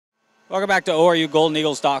Welcome back to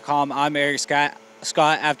ORUGoldeneagles.com. I'm Eric Scott.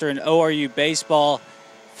 After an ORU baseball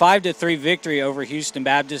 5-3 victory over Houston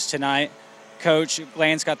Baptist tonight, Coach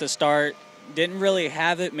Glantz got the start. Didn't really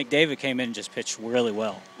have it. McDavid came in and just pitched really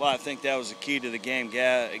well. Well, I think that was the key to the game.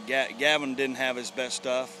 Gavin didn't have his best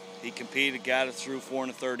stuff. He competed, got it through 4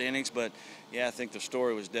 1/3 innings, but yeah, I think the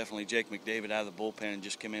story was definitely Jake McDavid out of the bullpen and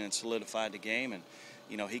just came in and solidified the game. And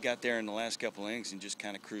you know, he got there in the last couple innings and just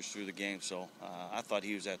kind of cruised through the game. So I thought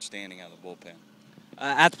he was outstanding out of the bullpen.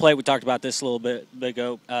 At the plate, we talked about this a little bit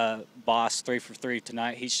ago. Boss 3 for 3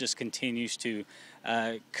 tonight. He just continues to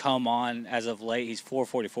come on as of late. He's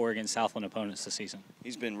 444 against Southland opponents this season.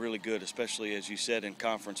 He's been really good, especially as you said in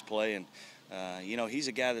conference play. And you know, he's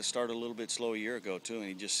a guy that started a little bit slow a year ago too, and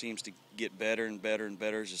he just seems to get better and better and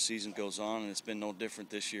better as the season goes on. And it's been no different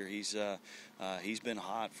this year. He's been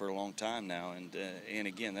hot for a long time now, and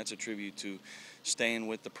again, that's a tribute to staying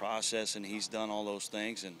with the process. And he's done all those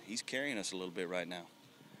things, and he's carrying us a little bit right now.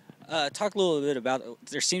 Talk a little bit about.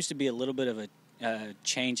 There seems to be a little bit of a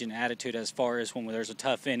change in attitude as far as when there's a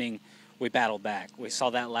tough inning, we battle back. We saw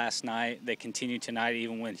that last night. They continued tonight,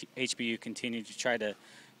 even when HBU continued to try to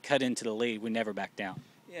cut into the lead. We never back down.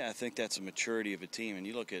 Yeah, I think that's a maturity of a team, and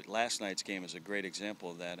you look at last night's game as a great example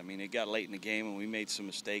of that. I mean, it got late in the game, and we made some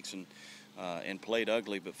mistakes and played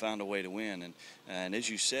ugly, but found a way to win. And as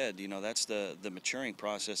you said, you know, that's the maturing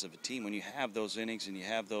process of a team. When you have those innings and you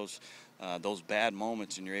have those bad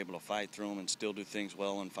moments, and you're able to fight through them and still do things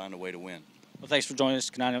well and find a way to win. Well, thanks for joining us.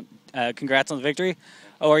 Congrats on the victory.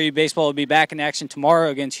 ORU baseball will be back in action tomorrow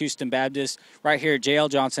against Houston Baptist right here at JL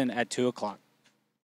Johnson at 2 o'clock.